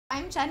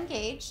I'm Jen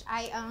Gage.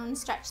 I own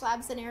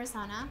StretchLabs in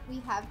Arizona.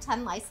 We have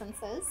 10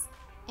 licenses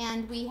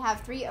and we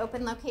have 3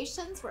 open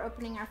locations. We're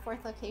opening our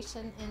 4th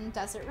location in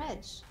Desert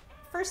Ridge.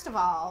 First of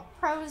all,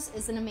 PRoZE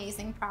is an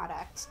amazing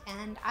product,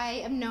 and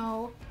I'm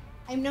no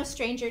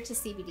stranger to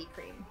CBD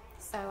cream.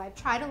 So I've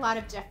tried a lot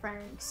of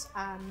different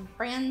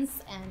brands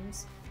and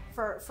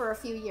for a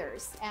few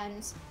years,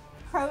 and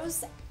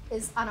PRoZE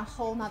is on a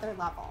whole nother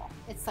level.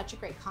 It's such a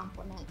great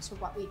complement to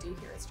what we do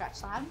here at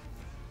StretchLab.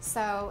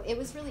 So it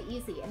was really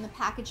easy, and the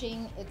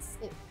packaging, it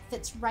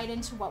fits right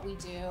into what we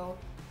do.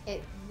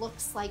 It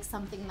looks like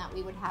something that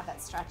we would have at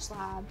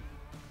StretchLab.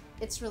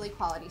 It's really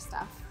quality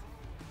stuff.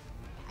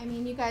 I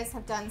mean, you guys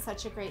have done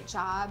such a great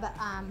job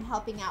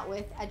helping out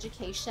with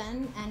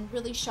education and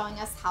really showing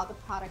us how the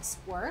products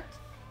work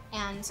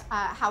and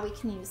how we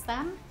can use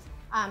them,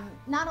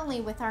 not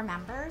only with our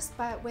members,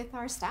 but with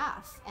our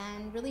staff,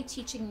 and really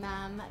teaching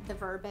them the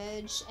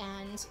verbiage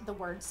and the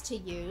words to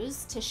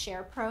use to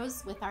share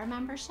PRoZE with our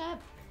membership.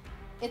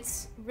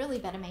 It's really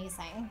been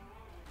amazing.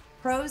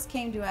 PRoZE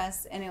came to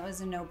us and it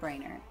was a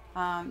no-brainer.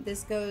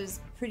 This goes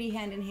pretty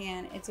hand in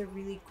hand. It's a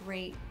really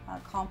great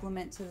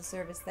complement to the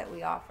service that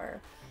we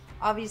offer.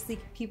 Obviously,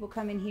 people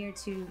come in here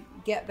to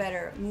get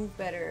better, move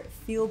better,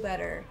 feel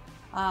better,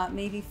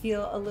 maybe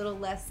feel a little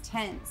less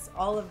tense.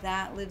 All of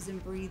that lives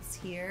and breathes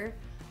here.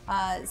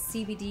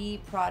 CBD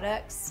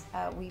products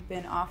we've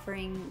been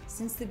offering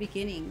since the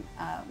beginning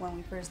when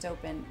we first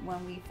opened.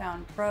 When we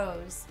found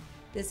PRoZE,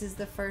 this is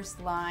the first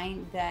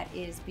line that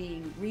is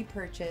being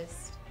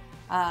repurchased.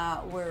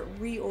 We're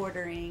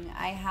reordering.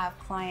 I have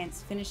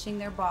clients finishing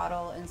their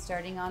bottle and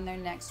starting on their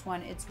next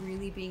one. It's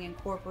really being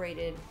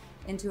incorporated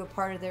into a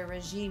part of their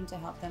regime to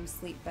help them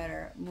sleep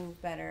better,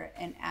 move better,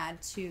 and add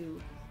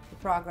to the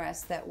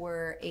progress that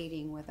we're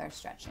aiding with our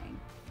stretching.